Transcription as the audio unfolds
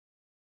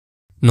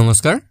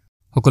নমস্কাৰ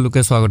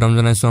সকলোকে স্বাগতম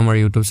জনাইছো আমাৰ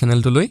ইউটিউব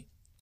চেনেলটোলৈ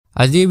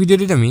আজি এই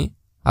ভিডিঅ'টিত আমি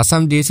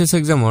আসাম DHS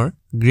এক্সামৰ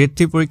গ্ৰেড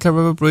 3 পৰীক্ষাৰ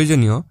বাবে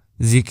প্ৰয়োজনীয়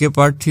জিকে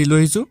পাৰ্ট 3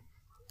 লৈছো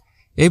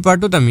এই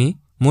পাৰ্টত আমি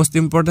মোস্ট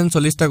ইম্পৰ্টেন্ট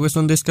 40টা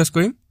কোৱেশ্চন ডিসকাস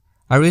কৰিম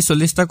আৰু এই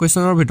 40টা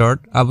কোৱেশ্চনৰ ভিতৰত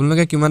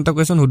আপোনালোকে কিমানটা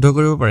কোৱেশ্চন শুদ্ধ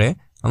কৰিব পাৰে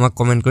আমাক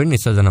কমেন্ট কৰি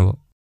নিশ্চয় জনাব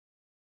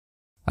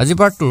আজি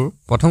পাৰ্টৰ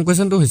প্ৰথম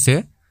কোৱেশ্চনটো হৈছে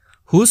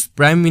হুজ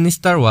প্ৰাইম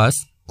মিনিষ্টাৰ ওয়াজ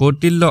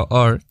কৌটিল্য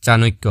অৰ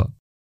চাণক্য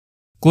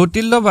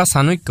কৌটিল্য বা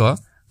চাণক্য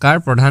কাৰ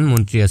প্ৰধান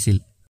মন্ত্ৰী আছিল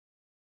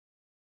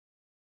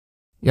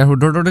ইয়াৰ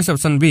শুদ্ধটো হৈছে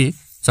অপচন বি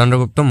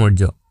চন্দ্ৰগুপ্ত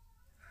মৌৰ্য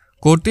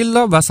কৌটিল্য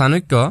বা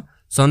চাণক্য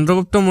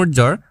চন্দ্ৰগুপ্ত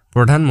মৌৰ্যৰ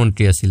প্ৰধান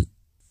মন্ত্ৰী আছিল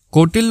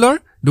কৌটিল্যৰ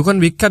দুখন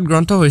বিখ্যাত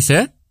গ্ৰন্থ হৈছে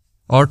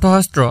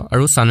অৰ্থশাস্ত্ৰ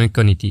আৰু চাণক্য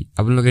নীতি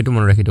আপোনালোকে এটো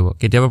মনত ৰাখি থব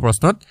কেতিয়াবা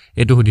প্ৰশ্নত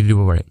এটো সুধি দিব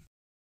পাৰে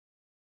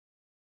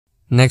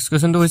নেক্সট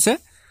কোৱেশ্চনটো হৈছে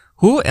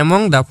who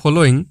among the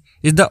following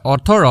is the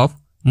author of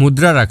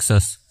মুদ্ৰা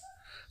ৰাক্ষস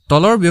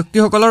তলৰ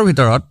ব্যক্তিসকলৰ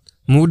ভিতৰত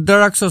মুদ্ৰা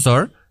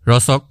ৰাক্ষসৰ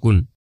ৰচক কোন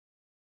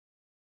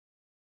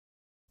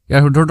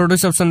ইয়াৰ শুদ্ধটো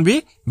হৈছে অপচন বি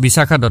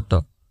বিশাখা দত্ত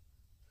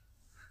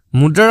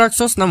মুদ্ৰা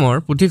ৰাক্ষস নামৰ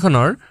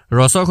পুথিখনৰ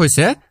ৰচক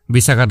হৈছে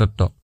বিশাখা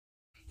দত্ত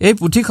এই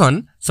পুথিখন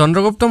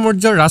চন্দ্ৰগুপ্ত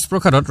মৌৰ্যৰ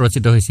ৰাজপ্ৰসাদত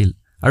ৰচিত হৈছিল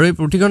আৰু এই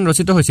পুথিখন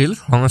ৰচিত হৈছিল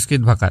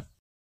সংস্কৃত ভাষাত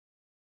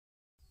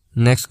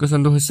নেক্সট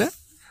কোৱেশ্চনটো হৈছে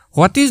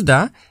what is the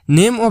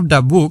name of the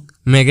book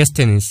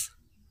Megasthenes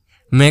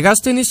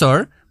মেগাস্থেনিছৰ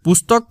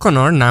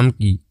পুস্তকখনৰ নাম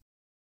কি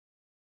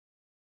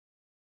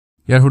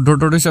ইয়াৰ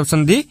শুদ্ধটো হৈছে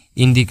অপচন ডি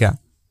ইণ্ডিকা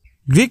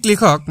গ্ৰীক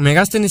লিখক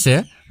মেগাস্থেনিছে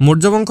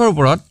মৌৰ্য বংশৰ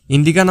ওপৰত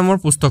ইণ্ডিকা নামৰ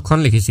পুস্তকখন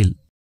লিখিছিল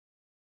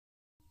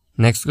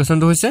নেক্সট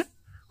কোৱেশ্চনটো হৈছে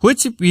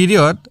which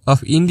period of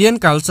Indian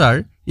culture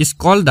is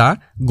cold da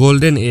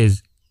golden as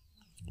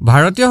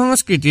ভাৰতীয়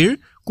সংস্কৃতিৰ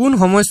কোন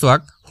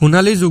সময়ছোৱাক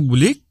সোণালী যুগ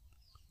বুলি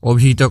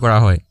অভিহিত কৰা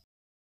হয়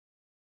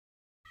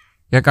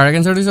ইয়াৰ কাৰেক্ট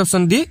আনসাৰ হৈছে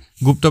অপচন ডি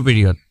গুপ্ত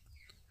পিৰিয়ড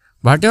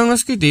ভাৰতীয়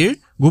সংস্কৃতিৰ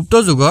গুপ্ত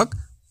যুগক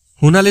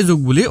সোণালী যুগ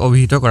বুলি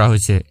অভিহিত কৰা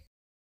হৈছে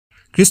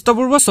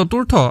খ্ৰীষ্টপূৰ্ব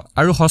 ৪ৰ্থ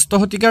আৰু ৬ষ্ঠ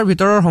শতিকাৰ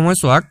ভিতৰৰ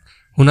সময়ছোৱাক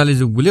সোণালী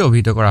যুগ বুলি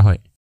অভিহিত কৰা হয়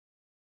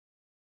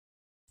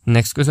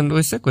নেক্সট কোৱেশ্চনটো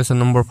হৈছে question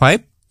number 5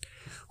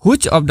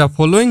 which of the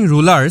following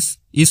rulers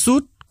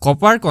ইছুড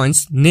copper কইন্স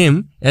name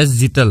as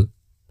জিতল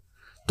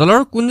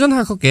তলৰ কোনজন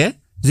শাসকে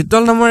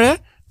জিতল নামেৰে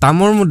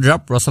তামৰ মুদ্ৰা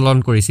প্ৰচলন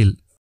কৰিছিল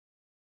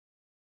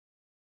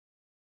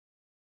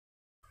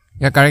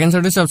ইয়াৰ কাৰেক্ট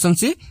আনসাৰ হৈছে অপচন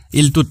সি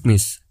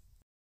ইলতুৎমিছ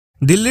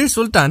দিল্লীৰ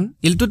সুলতান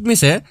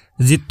ইলতুৎমিছে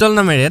জিতল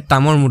নামেৰে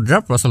তামৰ মুদ্ৰা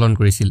প্ৰচলন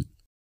কৰিছিল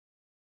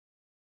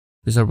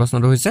পিছৰ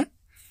প্ৰশ্নটো হৈছে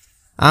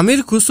Aamir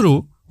খুসৰু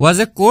was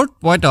a court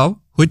poet of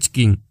which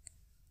king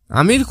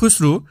Aamir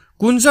খুসৰু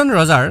কোনজন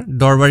ৰজাৰ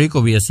দৰবাৰী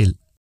কবি আছিল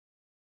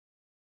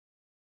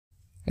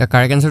ইয়াৰ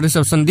কাৰেক্ট আনসাৰ হৈছে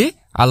অপচন ডি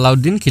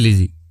আলাউদ্দিন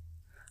খিলজি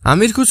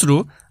আমিৰ খুসৰু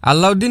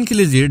আলাউদ্দিন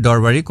খিলজিৰ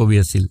দৰবাৰী কবি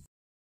আছিল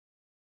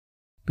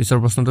পিছৰ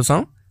প্ৰশ্নটো চাও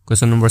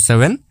question number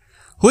 7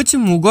 which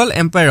mughal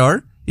emperor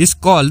is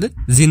called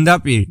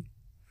জিন্দাপীৰ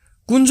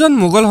কোনজন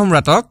মোগল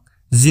সম্ৰাটক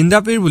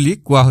জিন্দাপীৰ বুলি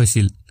কোৱা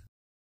হৈছিল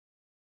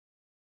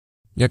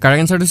ইয়াৰ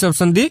কাৰেক্ট আনসাৰ হৈছে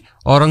অপচন ডি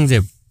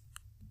ঔৰংজেব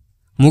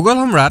মোগল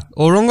সম্ৰাট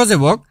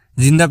ঔৰংগজেবক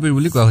জিন্দাপীৰ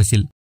বুলি কোৱা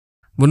হৈছিল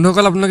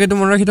বন্ধুসকল আপোনালোকে এটো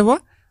মনত ৰাখি থব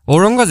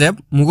ঔৰংগজেব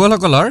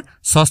মোগলসকলৰ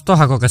ষষ্ঠ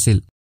শাসক আছিল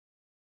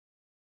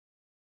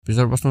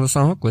পিছৰ প্ৰশ্নটো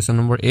চাও question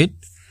number 8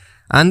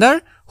 under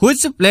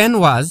which plan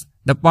was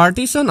the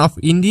partition of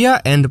India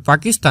and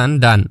Pakistan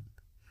ডান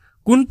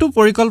কোনটো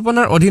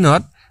পৰিকল্পনাৰ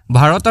অধীনত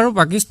ভাৰত আৰু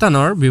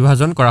পাকিস্তানৰ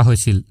বিভাজন কৰা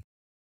হৈছিল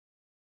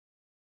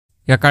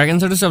ইয়াৰ কাৰেক্ট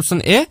আনসাৰ হৈছে অপচন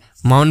এ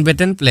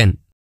মাউণ্টবেটেন প্লেন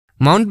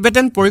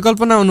মাউণ্টবেটেন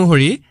পৰিকল্পনা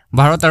অনুসৰি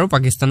ভাৰত আৰু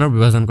পাকিস্তানৰ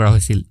বিভাজন কৰা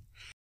হৈছিল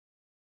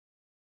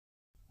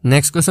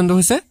নেক্সট কোৱেশ্চনটো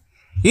হৈছে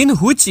in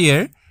which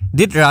year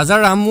did Raja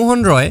Rammohan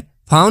Roy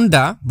found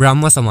দা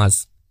ব্ৰাহ্ম সমাজ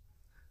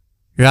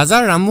ৰাজা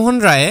ৰামমোহন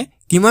ৰায়ে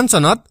কিমান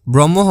চনত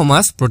ব্ৰহ্ম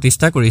সমাজ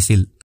প্ৰতিষ্ঠা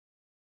কৰিছিল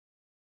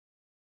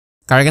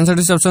কাৰেক্ট আনসাৰ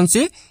হৈছে অপচন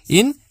সি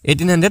ইন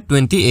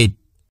 1828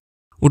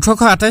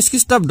 1828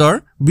 খ্ৰীষ্টাব্দৰ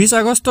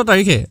 20 আগষ্ট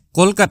তাৰিখে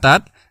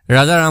কলকাতাত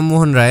ৰাজা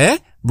ৰামমোহন ৰায়ে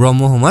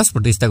ব্ৰহ্ম সমাজ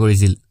প্ৰতিষ্ঠা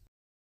কৰিছিল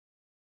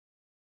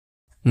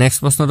নেক্সট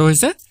প্ৰশ্নটো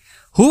হৈছে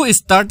হু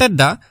started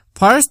da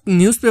first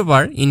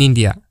newspaper in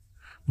India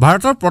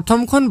ভাৰতৰ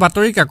প্ৰথমখন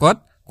বাতৰি কাকত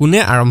কোনে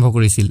আৰম্ভ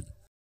কৰিছিল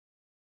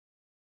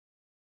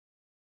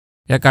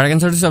ইয়াৰ কাৰেক্ট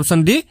আনসাৰ হৈছে option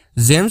D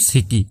James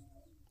Hicky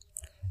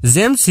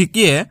James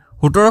হিকিয়ে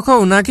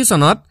 1779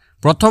 চনত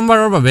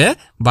প্ৰথমবাৰৰ বাবে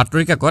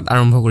বাতৰি কাকত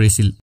আৰম্ভ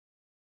কৰিছিল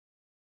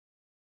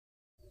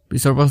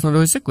পিছৰ প্ৰশ্নটো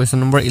হৈছে question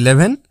number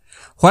 11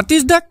 what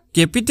is the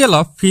capital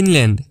of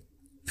Finland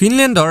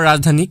ফিনলেণ্ডৰ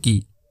ৰাজধানী কি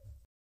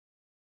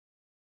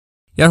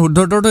ইয়াৰ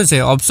শুদ্ধটো হৈছে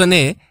অপচন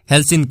এ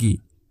হেলচিনকি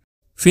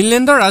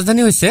ফিনলেণ্ডৰ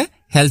ৰাজধানী হৈছে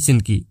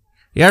হেলচিনকি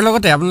ইয়াৰ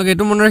লগতে আপোনালোকে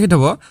এটো মনত ৰাখি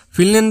থব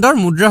ফিনলেণ্ডৰ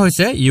মুদ্ৰা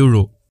হৈছে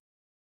ইউৰো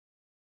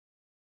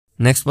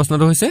নেক্সট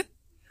প্ৰশ্নটো হৈছে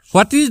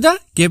what is the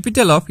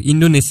capital of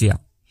Indonesia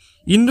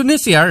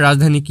ইণ্ডোনেছিয়াৰ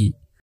ৰাজধানী কি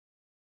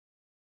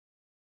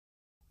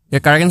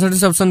ইয়াৰ কাৰেক্ট আনসাৰ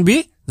হৈছে অপচন বি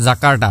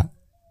জাকাৰ্টা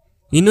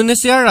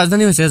ইণ্ডোনেছিয়াৰ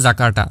ৰাজধানী হৈছে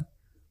জাকাৰ্টা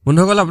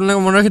বন্ধুসকল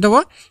আপোনালোকে মনত ৰাখি থব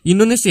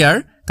ইণ্ডোনেছিয়াৰ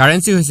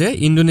কাৰেন্সি হৈছে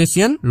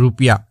ইণ্ডোনেছিয়ান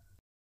ৰুপিয়া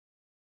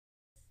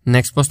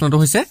নেক্সট প্ৰশ্নটো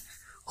হৈছে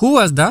হু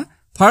was the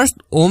first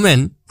woman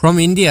from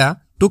India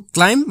to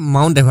climb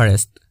Mount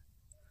Everest?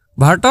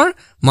 ভাৰতৰ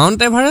Mount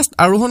Everest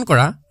আৰোহণ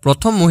কৰা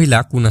প্ৰথম মহিলা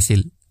কোন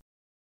আছিল?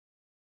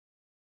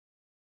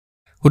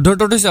 শুদ্ধ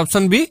উত্তৰটো হৈছে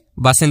অপচন বি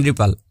বাসেন্দ্ৰী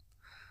পাল।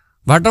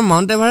 ভাৰতৰ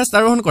Mount Everest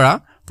আৰোহণ কৰা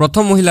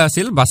প্ৰথম মহিলা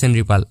আছিল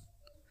বাসেন্দ্ৰী পাল।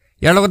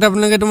 ইয়াৰ লগতে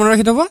আপোনালোকে এইটো মনত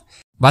ৰাখি থব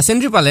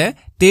বাসেন্দ্ৰী পালে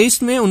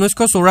 23 মে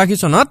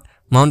 1984 চনত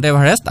Mount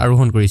Everest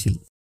আৰোহণ কৰিছিল।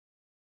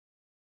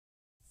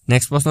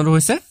 নেক্সট প্ৰশ্নটো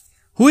হৈছে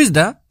Who is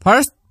the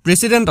first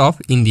president of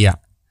India?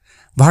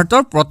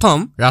 ভাৰতৰ প্ৰথম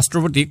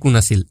ৰাষ্ট্ৰপতি কোন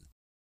আছিল?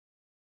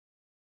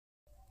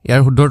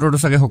 ইয়াৰ শুদ্ধ উত্তৰটো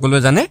চাগে সকলোৱে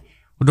জানে।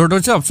 শুদ্ধ উত্তৰ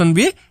হৈছে option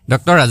B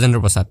doctor Rajendra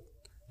Prasad.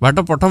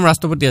 ভাৰতৰ প্ৰথম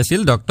ৰাষ্ট্ৰপতি আছিল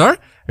ডক্টৰ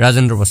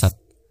ৰাজেন্দ্ৰ প্ৰসাদ।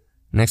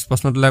 নেক্সট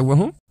প্ৰশ্নটো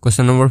লাগবহু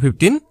question number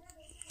 15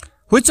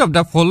 Which of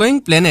the following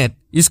planet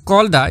is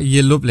called the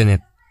yellow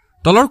planet?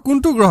 তলৰ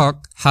কোনটো গ্ৰহক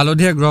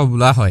হালধীয়া গ্ৰহ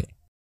বোলা হয়?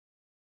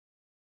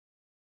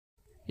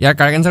 ইয়াৰ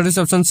কাৰেক্ট আনসাৰ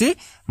হৈছে অপচন সি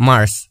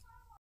মাৰ্চ।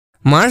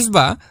 মাৰ্চ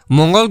বা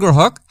মঙ্গল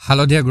গ্ৰহক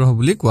হালধীয়া গ্ৰহ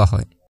বুলি কোৱা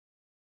হয়।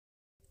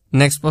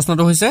 নেক্সট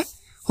প্ৰশ্নটো হৈছে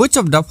Which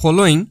of the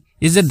following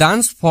is a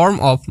dance form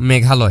of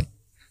Meghalaya?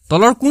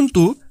 তলৰ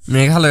কোনটো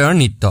মেঘালয়ৰ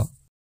নৃত্য?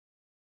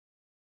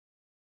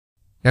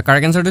 ইয়াৰ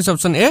কাৰেক্ট আনসাৰ হৈছে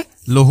অপচন এ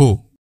লহু।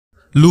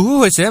 লহু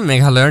হৈছে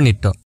মেঘালয়ৰ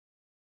নৃত্য।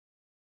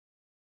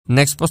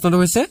 নেক্সট প্ৰশ্নটো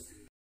হৈছে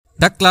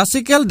The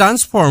classical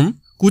dance form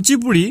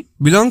Kuchipudi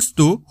belongs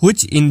to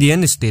which Indian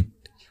state?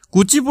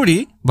 Kuchipudi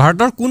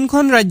ভাৰতৰ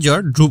কোনখন ৰাজ্যৰ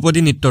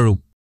ধ্ৰুপদী নৃত্য ৰূপ?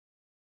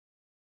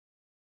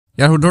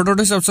 ইয়াৰ শুদ্ধ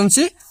উত্তৰটো হৈছে অপচন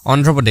সি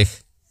অন্ধ্ৰপ্ৰদেশ।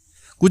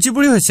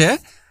 কুচিপুড়ি হৈছে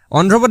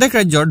অন্ধ্ৰপ্ৰদেশ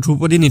ৰাজ্যৰ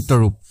ধ্ৰুপদী নৃত্য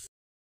ৰূপ।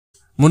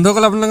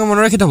 বন্ধুসকল আপোনালোকে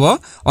মনত ৰাখি থব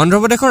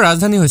অন্ধ্ৰপ্ৰদেশৰ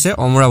ৰাজধানী হৈছে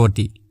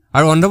অমৰাৱতী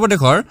আৰু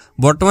অন্ধ্ৰপ্ৰদেশৰ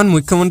বৰ্তমান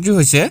মুখ্যমন্ত্ৰী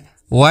হৈছে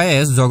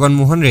YS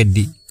Jaganmohan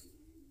Reddy.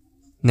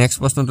 Next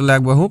প্ৰশ্নটোলৈ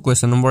আগবাঢ়ো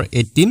question number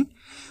 18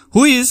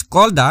 Who is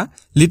called the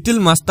Little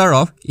Master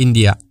of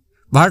India?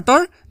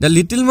 ভাৰতৰ the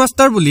Little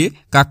Master বুলি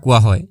কাক কোৱা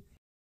হয়?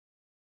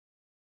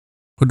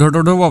 শুদ্ধ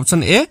উত্তৰটো হ'ব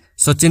অপচন এ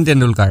শচীন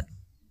তেণ্ডুলকাৰ।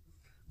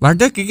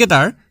 ভাৰতীয়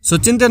cricketer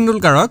Sachin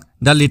তেণ্ডুলকাৰক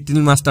the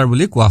Little Master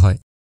বুলি কোৱা হয়।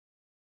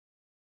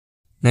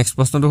 নেক্সট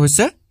প্ৰশ্নটো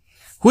হৈছে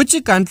Which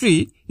country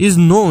is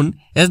known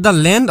as the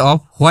land of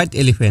white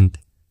elephant?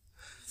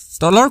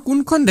 তলৰ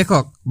কোনখন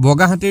দেশক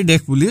বগা হাতীৰ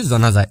দেশ বুলি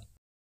জনা যায়?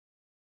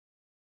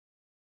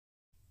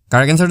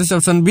 কাৰেক্ট আনসাৰ হৈছে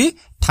অপচন বি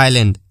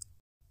থাইলেণ্ড।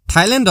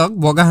 থাইলেণ্ডক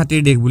বগা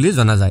হাতীৰ দেশ বুলি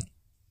জনা যায়।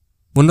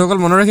 বন্ধুসকল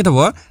মনত ৰাখি থব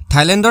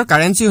থাইলেণ্ডৰ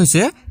কাৰেন্সি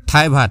হৈছে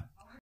থাই ভাত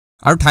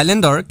আৰু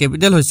থাইলেণ্ডৰ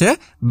কেপিটেল হৈছে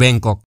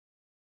বেংকক।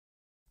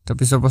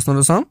 তাৰপিছৰ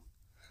প্ৰশ্নটো চাওঁ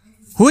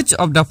Which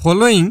of the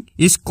following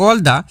is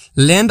called the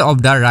land of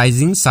the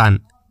rising sun?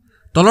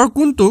 তলৰ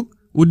কোনটোক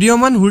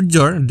উদীয়মান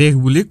সূৰ্যৰ দেশ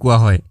বুলি কোৱা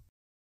হয়?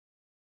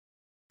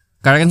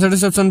 কাৰেক্ট আনসাৰ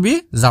হৈছে অপচন বি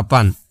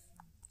জাপান।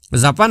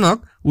 জাপানক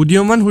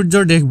উদীয়মান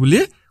সূৰ্যৰ দেশ বুলি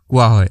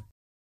কোৱা হয়।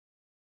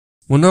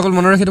 বন্ধুসকল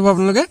মনত ৰাখি থব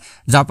আপোনালোকে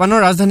জাপানৰ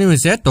ৰাজধানী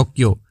হৈছে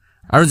টকিঅ'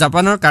 আৰু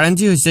জাপানৰ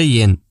কাৰেন্সি হৈছে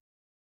ইয়েন।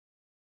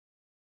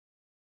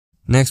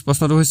 নেক্সট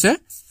প্ৰশ্নটো হৈছে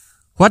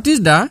What is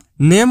the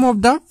name of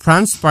the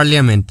France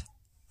Parliament?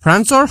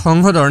 ফ্ৰান্সৰ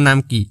সংসদৰ নাম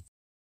কি?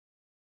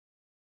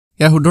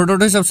 ইয়াৰ শুদ্ধ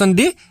উত্তৰটো হৈছে অপচন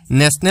ডি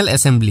নেশ্যনেল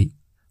এছেম্বলি।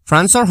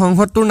 ফ্ৰান্সৰ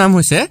সংসদটোৰ নাম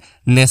হৈছে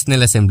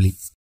নেশ্যনেল এছেম্বলি।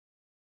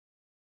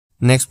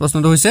 নেক্সট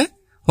প্ৰশ্নটো হৈছে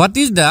What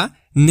is the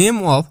name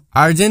of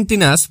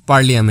Argentina's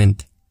parliament?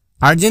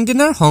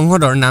 আৰ্জেণ্টিনাৰ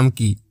সংসদৰ নাম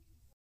কি?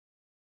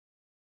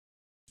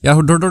 ইয়াৰ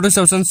শুদ্ধ উত্তৰটো হৈছে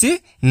অপচন সি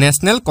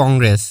নেশ্যনেল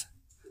কংগ্ৰেছ।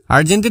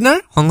 আৰ্জেণ্টিনাৰ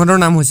সংসদৰ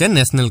নাম হৈছে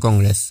নেশ্যনেল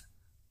কংগ্ৰেছ।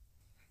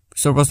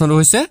 পিছৰ প্ৰশ্নটো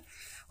হৈছে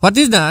What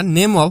is the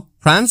name of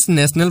France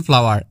national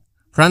flower?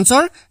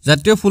 ফ্ৰান্সৰ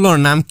জাতীয় ফুলৰ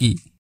নাম কি?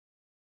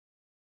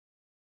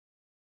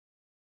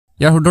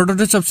 ইয়াৰ শুদ্ধ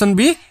উত্তৰটো হৈছে অপচন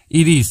বি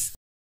ইৰিছ।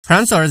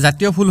 ফ্ৰান্সৰ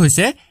জাতীয় ফুল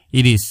হৈছে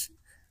ইৰিছ।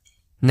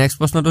 নেক্সট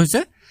প্ৰশ্নটো হৈছে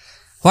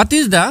What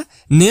is the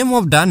name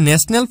of the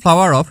national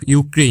flower of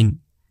Ukraine?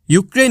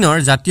 ইউক্ৰেইনৰ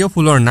জাতীয়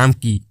ফুলৰ নাম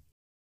কি?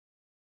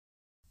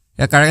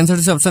 ইয়াৰ কাৰেক্ট আনসাৰ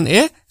হৈছে অপচন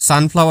এ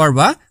সানফ্লাৱাৰ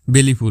বা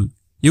বেলি ফুল।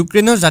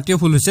 ইউক্ৰেইনৰ জাতীয়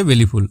ফুল হৈছে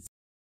বেলি ফুল।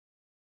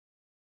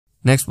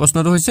 নেক্সট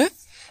প্ৰশ্নটো হৈছে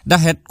The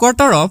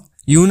headquarter of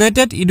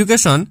United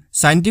Education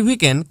Scientific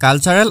and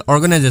Cultural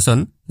Organization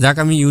যাক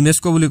আমি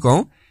UNESCO বুলি কওঁ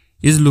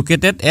is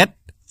located at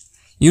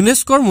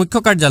ইউনেস্কোৰ মুখ্য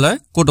কাৰ্যালয়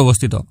ক'ত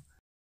অৱস্থিত?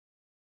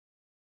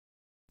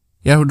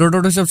 ইয়াৰ শুদ্ধ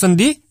উত্তৰটো হৈছে অপচন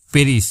ডি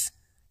পেৰিছ।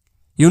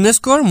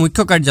 ইউনেস্কোৰ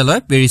মুখ্য কাৰ্যালয়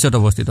পেৰিছত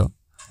অৱস্থিত।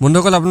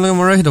 বন্ধুসকল আপোনালোকে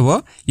মনত ৰাখি থব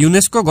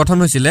ইউনেস্কো গঠন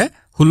হৈছিল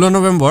 16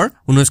 নৱেম্বৰ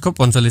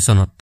 1945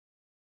 চনত।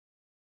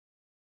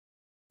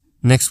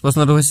 নেক্সট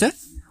প্ৰশ্নটো হৈছে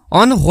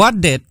On what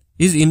date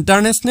is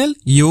International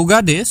Yoga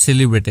Day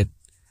celebrated?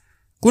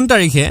 কোন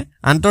তাৰিখে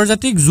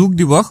আন্তৰ্জাতিক যোগ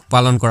দিৱস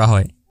পালন কৰা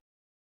হয়?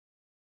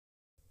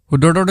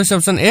 শুদ্ধ উত্তৰটো হৈছে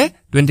অপচন এ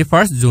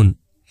 21 জুন।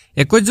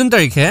 21 জুন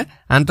তাৰিখে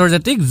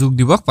আন্তৰ্জাতিক যোগ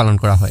দিৱস পালন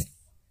কৰা হয়।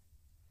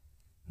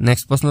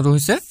 নেক্সট প্ৰশ্নটো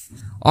হৈছে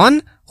On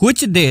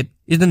which date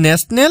is the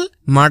National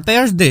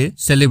Martyrs Day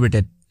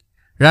celebrated?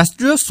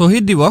 ৰাষ্ট্ৰীয়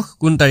শ্বহীদ দিৱস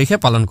কোন তাৰিখে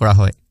পালন কৰা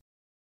হয়?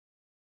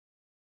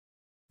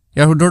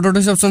 ইয়াৰ শুদ্ধ উত্তৰটো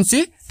হৈছে অপচন সি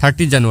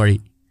 30 জানুৱাৰী।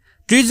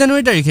 30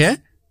 জানুৱাৰী তাৰিখে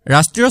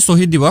ৰাষ্ট্ৰীয়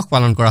শ্বহীদ দিৱস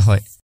পালন কৰা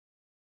হয়।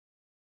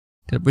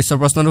 তাৰপিছৰ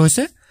প্ৰশ্নটো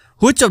হৈছে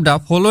Which of the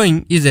following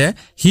is a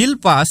hill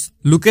pass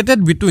located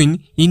between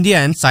India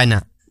and China?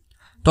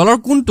 তলৰ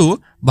কোনটো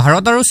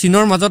ভাৰত আৰু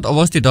চীনৰ মাজত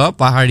অৱস্থিত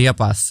পাহাৰীয়া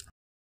পাছ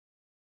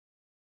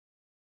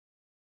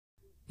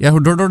ইয়াৰ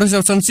শুদ্ধটো হৈছে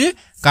অপচন সি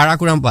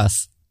কাৰাকোৰাম পাছ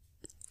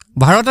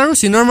ভাৰত আৰু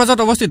চীনৰ মাজত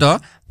অৱস্থিত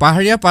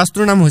পাহাৰীয়া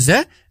পাছটোৰ নাম হৈছে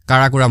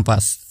কাৰাকোৰাম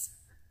পাছ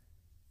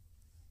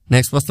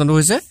নেক্সট প্ৰশ্নটো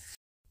হৈছে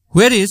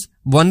Where is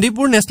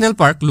Bandipur National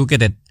Park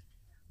located?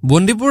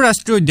 Bandipur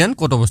ৰাষ্ট্ৰীয় উদ্যান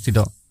ক'ত অৱস্থিত?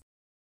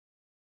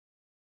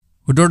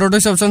 উত্তৰটো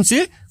হৈছে অপচন সি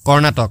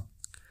কৰ্ণাটক।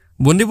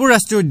 বন্দিপুৰ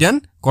ৰাষ্ট্ৰীয় উদ্যান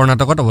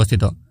কৰ্ণাটকত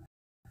অৱস্থিত।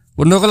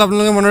 বন্ধুসকল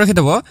আপোনালোকে মনত ৰাখি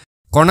থব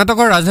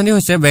কৰ্ণাটকৰ ৰাজধানী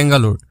হৈছে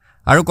বেংগালুৰু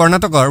আৰু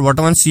কৰ্ণাটকৰ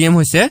বৰ্তমান সিএম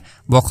হৈছে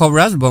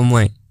বখবৰাজ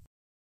বমুৱাই।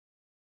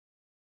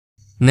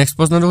 নেক্সট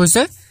প্ৰশ্নটো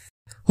হৈছে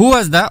Who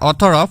was the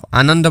author of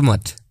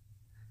Anandamath?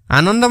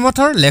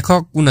 আনন্দমঠৰ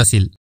লেখক কোন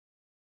আছিল?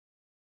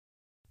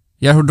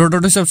 ইয়াৰ শুদ্ধটো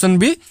হৈছে অপচন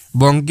বি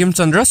বঙ্কিম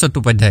চন্দ্ৰ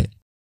চট্টোপাধ্যায়।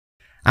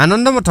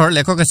 আনন্দমঠৰ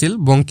লেখক আছিল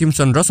বঙ্কিম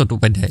চন্দ্ৰ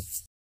চট্টোপাধ্যায়।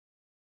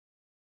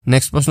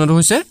 নেক্সট প্ৰশ্নটো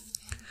হৈছে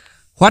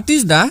What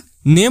is the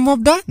name of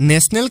the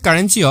national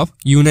currency of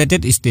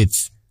United States?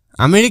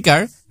 আমেৰিকাৰ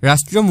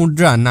ৰাষ্ট্ৰীয়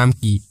মুদ্ৰা নাম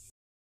কি?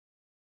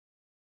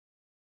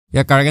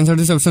 ইয়াৰ কাৰেক্ট আনসাৰ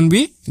হৈছে অপচন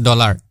বি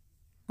ডলাৰ।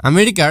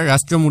 আমেৰিকাৰ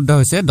ৰাষ্ট্ৰীয় মুদ্ৰা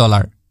হৈছে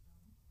ডলাৰ।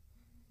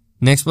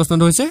 নেক্সট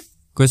প্ৰশ্নটো হৈছে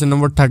question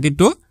number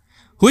 32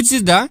 Which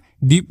is the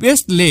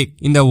deepest lake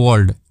in the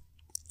world?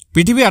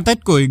 পৃথিৱীৰ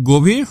আটাইতকৈ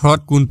গভীৰ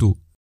হ্ৰদ কোনটো?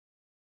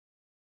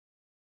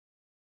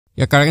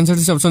 ইয়াৰ কাৰেক্ট আনসাৰ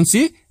হৈছে অপচন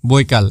সি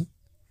বৈকাল।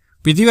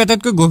 পৃথিৱীৰ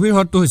আটাইতকৈ গভীৰ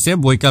হ্ৰদটো হৈছে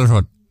বৈকাল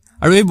হ্ৰদ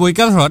আৰু এই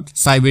বৈকাল হ্ৰদ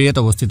সাইবেৰিয়াত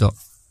অৱস্থিত।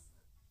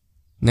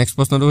 নেক্সট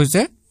প্ৰশ্নটো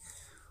হৈছে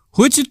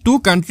Which two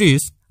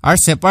countries are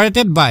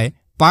separated by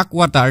Pak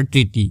Water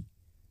Treaty?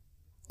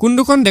 কোন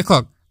দুখন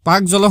দেশক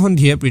পাক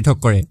জলসন্ধিয়ে পৃথক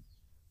কৰে?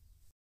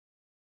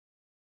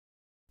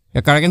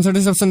 ইয়াৰ কাৰেক্ট আনসাৰ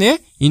হৈছে option A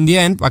India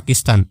and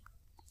Pakistan.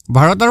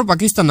 Bharat আৰু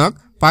পাকিস্তানক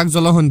পাক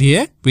জলসন্ধিয়ে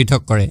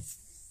পৃথক কৰে।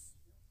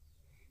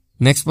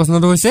 নেক্সট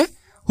প্ৰশ্নটো হৈছে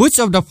Which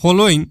of the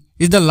following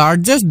is the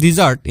largest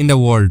desert in the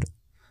world?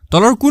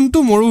 তলৰ কোনটো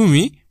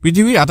মৰুভূমি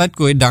পৃথিৱীৰ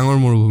আটাইতকৈ ডাঙৰ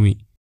মৰুভূমি?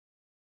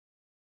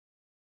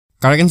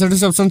 কাৰেক্ট আনসাৰ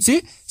হৈছে অপচন সি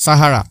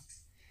সাহাৰা।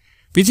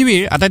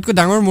 পৃথিৱীৰ আটাইতকৈ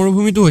ডাঙৰ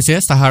মৰুভূমিটো হৈছে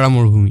সাহাৰা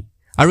মৰুভূমি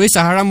আৰু এই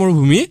সাহাৰা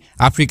মৰুভূমি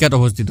আফ্ৰিকাত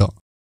অৱস্থিত।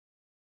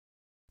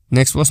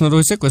 নেক্সট প্ৰশ্নটো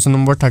হৈছে question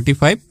number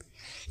 35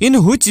 In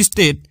which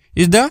state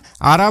is the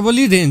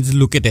Aravalli range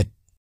located?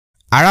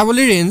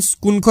 Aravalli range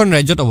কোনখন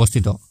ৰাজ্যত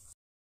অৱস্থিত?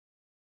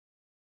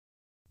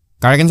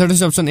 কাৰেক্ট আনসাৰ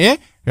হৈছে অপচন এ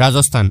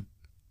ৰাজস্থান।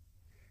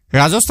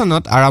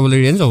 ৰাজস্থানত Aravalli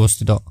range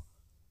অৱস্থিত।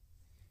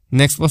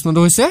 নেক্সট প্ৰশ্নটো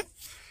হৈছে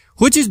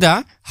Which is the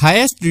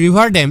highest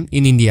river dam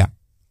in India?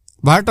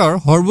 ভাৰতৰ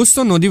সৰ্বোচ্চ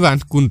নদী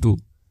বান্ধ কোনটো?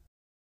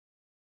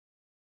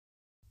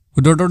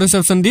 উত্তৰটো হৈছে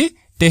অপচন ডি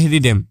তেহৰি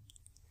ডেম।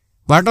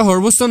 ভাৰতৰ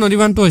সৰ্বোচ্চ নদী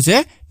বান্ধটো হৈছে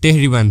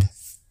তেহৰি বান্ধ।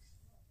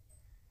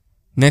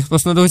 নেক্সট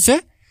প্ৰশ্নটো হৈছে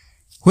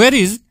Where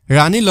is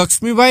Rani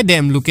Lakshmibai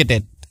Dam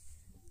located?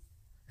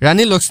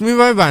 Rani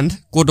Lakshmibai বান্ধ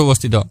ক'ত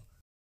অৱস্থিত?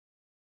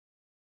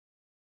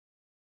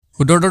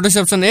 উত্তৰটো হৈছে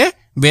অপচন এ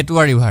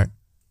বেটৱা ৰিভাৰ।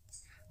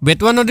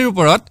 বেটৱা নদীৰ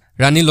ওপৰত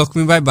ৰাণী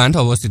লক্ষ্মীবাই বান্ধ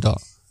অৱস্থিত।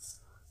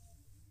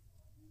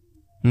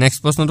 নেক্সট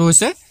প্ৰশ্নটো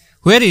হৈছে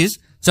Where is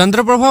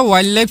Chandraprabha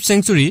Wildlife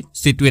Sanctuary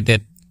situated?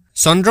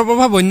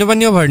 Chandraprabha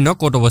বন্যপ্ৰাণী অভয়াৰণ্য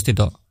ক'ত অৱস্থিত?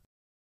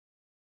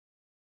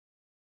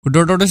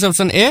 উত্তৰটো হৈছে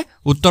অপচন এ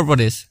উত্তৰ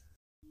প্ৰদেশ।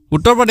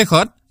 উত্তৰ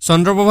প্ৰদেশত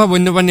চন্দ্ৰপ্ৰভা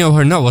বন্যপ্ৰাণী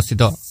অভয়াৰণ্য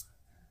অৱস্থিত।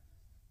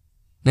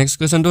 নেক্সট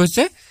কোৱেশ্চনটো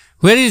হৈছে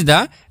Where is the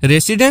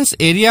residence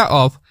area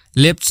of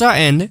Lepcha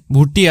and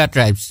Bhutia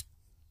tribes?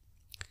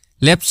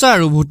 Lepcha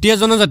আৰু ভুটিয়া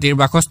জনজাতিৰ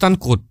বাসস্থান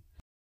ক'ত?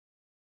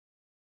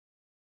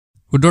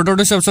 উত্তৰটো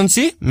হৈছে অপচন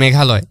সি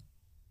মেঘালয়।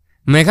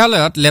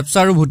 মেঘালয়ত লেপচা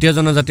আৰু ভুটিয়া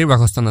জনজাতিৰ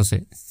বাসস্থান আছে।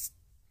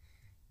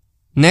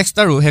 নেক্সট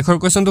আৰু শেষৰ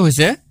কোৱেশ্চনটো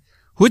হৈছে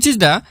Which is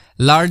the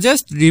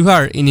largest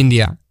river in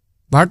India?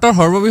 ভাৰতৰ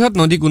সৰ্ববৃহৎ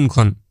নদী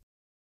কোনখন?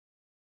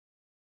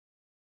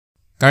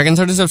 কাৰেক্ট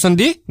আনসাৰ হৈছে অপচন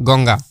ডি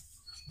গংগা।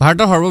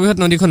 ভাৰতৰ সৰ্ববৃহৎ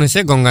নদীখন হৈছে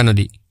গংগা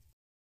নদী।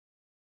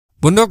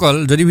 বন্ধুসকল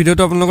যদি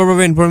ভিডিঅ'টো আপোনালোকৰ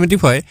বাবে ইনফৰমেটিভ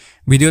হয়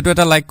ভিডিঅ'টো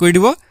এটা লাইক কৰি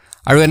দিব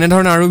আৰু এনে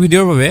ধৰণৰ আৰু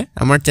ভিডিঅ'ৰ বাবে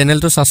আমাৰ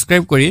চেনেলটো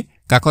সাবস্ক্ৰাইব কৰি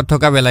কাষত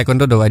থকা বেল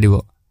আইকনটো দবাই দিব।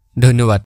 ধন্যবাদ।